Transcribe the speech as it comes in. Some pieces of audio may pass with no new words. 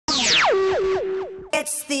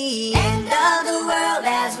It's the end of the world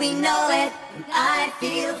as we know it. I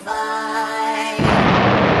feel fine.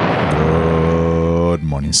 Good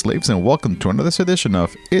morning, slaves, and welcome to another edition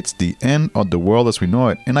of It's the End of the World as We Know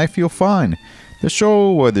It, and I Feel Fine. The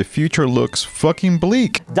show where the future looks fucking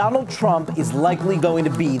bleak. Donald Trump is likely going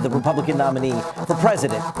to be the Republican nominee for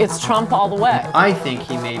president. It's Trump all the way. I think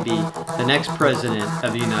he may be the next president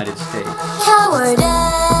of the United States. Cowardice!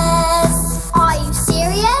 Are you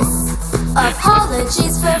serious?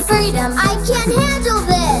 Apologies for freedom. I can't handle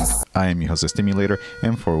this. I am your host, Stimulator,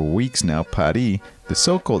 and for weeks now, Paris, the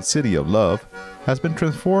so-called city of love, has been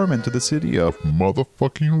transformed into the city of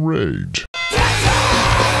motherfucking rage.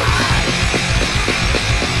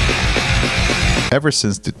 Ever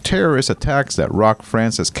since the terrorist attacks that rocked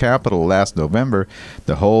France's capital last November,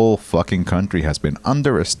 the whole fucking country has been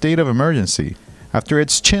under a state of emergency. After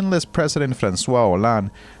its chinless president François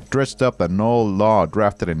Hollande dredged up an old law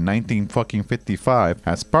drafted in 1955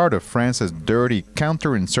 as part of France's dirty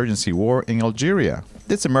counterinsurgency war in Algeria.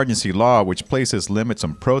 This emergency law, which places limits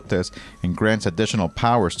on protests and grants additional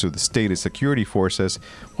powers to the state security forces,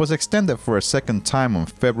 was extended for a second time on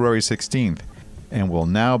February 16th. And will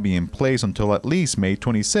now be in place until at least May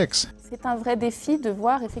 26.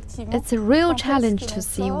 It's a real challenge to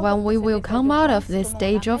see when we will come out of this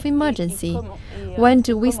stage of emergency. When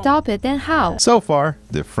do we stop it and how? So far,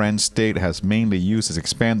 the French state has mainly used its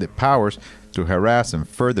expanded powers to harass and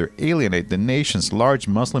further alienate the nation's large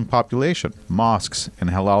Muslim population. Mosques and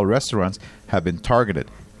halal restaurants have been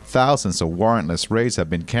targeted. Thousands of warrantless raids have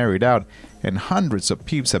been carried out, and hundreds of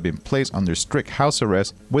peeps have been placed under strict house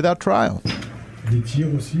arrest without trial.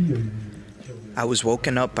 I was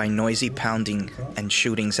woken up by noisy pounding and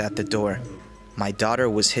shootings at the door. My daughter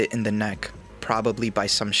was hit in the neck, probably by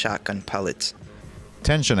some shotgun pellets.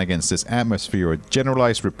 Tension against this atmosphere of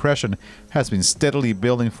generalized repression has been steadily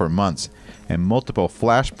building for months, and multiple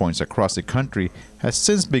flashpoints across the country has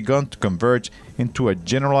since begun to converge into a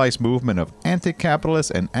generalized movement of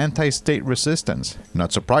anti-capitalist and anti-state resistance.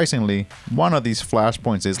 Not surprisingly, one of these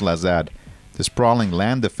flashpoints is Lazad, the sprawling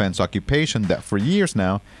land defense occupation that for years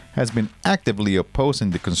now has been actively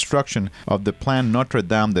opposing the construction of the planned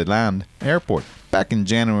Notre-Dame-des-Landes airport. Back in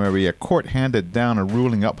January, a court handed down a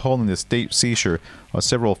ruling upholding the state seizure of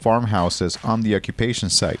several farmhouses on the occupation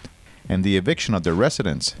site and the eviction of their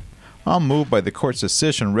residents. Unmoved by the court's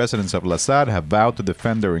decision, residents of Lazad have vowed to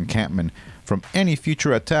defend their encampment from any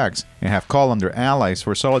future attacks and have called on their allies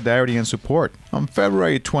for solidarity and support. On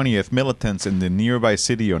February 20th, militants in the nearby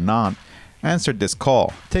city of Nantes answered this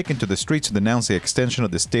call, taking to the streets to denounce the extension of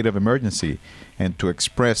the state of emergency and to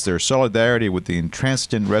express their solidarity with the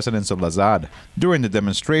intransigent residents of Lazad. During the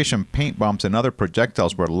demonstration, paint bombs and other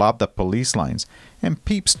projectiles were lobbed at police lines, and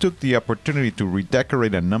peeps took the opportunity to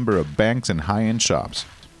redecorate a number of banks and high-end shops.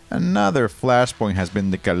 Another flashpoint has been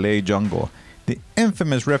the Calais jungle, the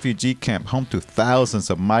infamous refugee camp home to thousands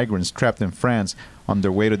of migrants trapped in France on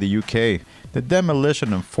their way to the UK. The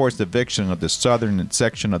demolition and forced eviction of the southern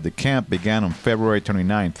section of the camp began on February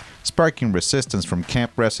 29th, sparking resistance from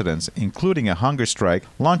camp residents, including a hunger strike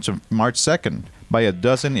launched on March 2nd by a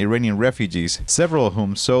dozen Iranian refugees, several of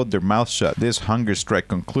whom sewed their mouths shut. This hunger strike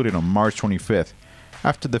concluded on March 25th,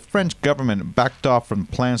 after the French government backed off from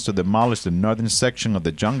plans to demolish the northern section of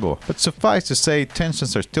the jungle. But suffice to say,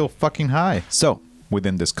 tensions are still fucking high. So,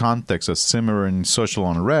 within this context of simmering social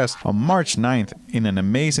unrest, on March 9th, in an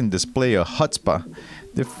amazing display of chutzpah,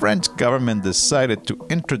 the French government decided to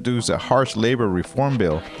introduce a harsh labor reform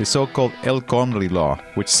bill, the so-called El Khomri law,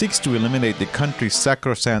 which seeks to eliminate the country's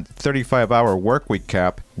sacrosanct 35-hour workweek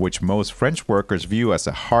cap, which most French workers view as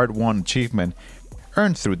a hard-won achievement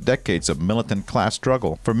earned through decades of militant class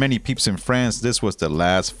struggle. For many peeps in France, this was the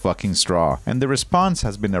last fucking straw, and the response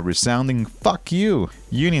has been a resounding fuck you.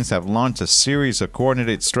 Unions have launched a series of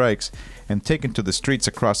coordinated strikes and taken to the streets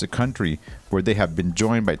across the country, where they have been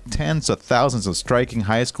joined by tens of thousands of striking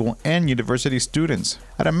high school and university students.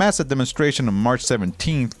 At a massive demonstration on March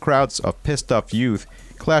 17th, crowds of pissed-off youth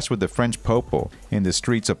clashed with the French popo in the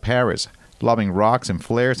streets of Paris, lobbing rocks and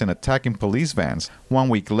flares and attacking police vans. 1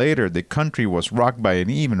 week later, the country was rocked by an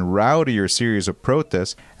even rowdier series of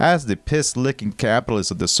protests as the piss-licking capitalists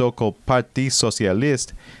of the so-called Parti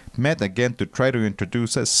Socialiste met again to try to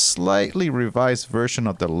introduce a slightly revised version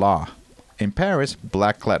of the law. In Paris,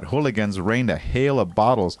 black-clad hooligans rained a hail of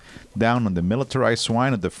bottles down on the militarized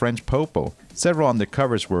swine of the French popo. Several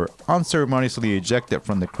undercovers were unceremoniously ejected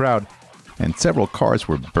from the crowd, and several cars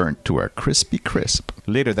were burnt to a crispy crisp.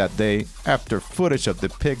 Later that day, after footage of the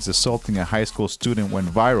pigs assaulting a high school student went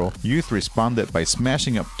viral, youth responded by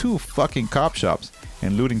smashing up 2 fucking cop shops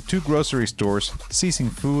and looting 2 grocery stores, seizing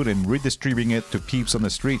food and redistributing it to peeps on the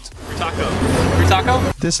streets. Free taco. Free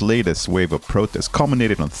taco? This latest wave of protests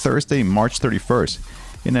culminated on Thursday, March 31st,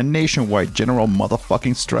 in a nationwide general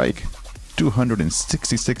motherfucking strike.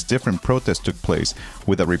 266 different protests took place,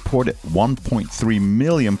 with a reported 1.3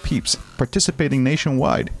 million peeps participating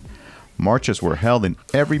nationwide. Marches were held in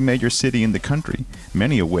every major city in the country,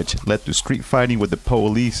 many of which led to street fighting with the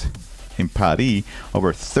police. In Paris,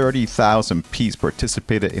 over 30,000 peeps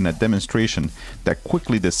participated in a demonstration that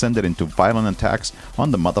quickly descended into violent attacks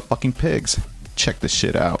on the motherfucking pigs. Check this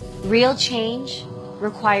shit out. Real change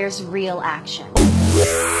requires real action.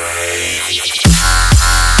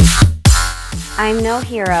 I'm no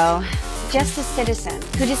hero, just a citizen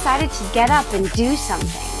who decided to get up and do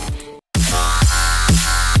something.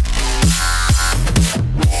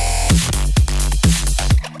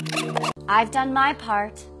 I've done my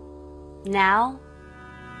part. Now,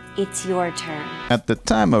 it's your turn. At the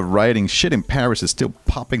time of writing, shit in Paris is still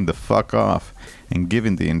popping the fuck off, and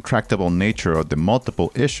given the intractable nature of the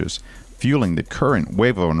multiple issues fueling the current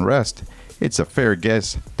wave of unrest, it's a fair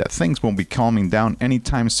guess that things won't be calming down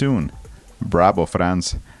anytime soon. Bravo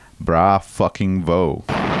France, bra fucking vo.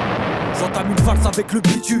 J'entame une valse avec le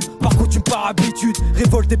bitume, par coutume par habitude.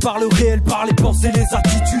 Révolté par le réel, par les pensées, les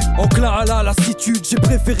attitudes. Enclin à la lassitude, j'ai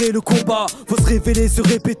préféré le combat. Faut se révéler, se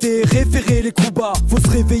répéter, référer les coups bas. Faut se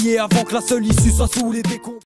réveiller avant que la seule issue soit sous les décombres.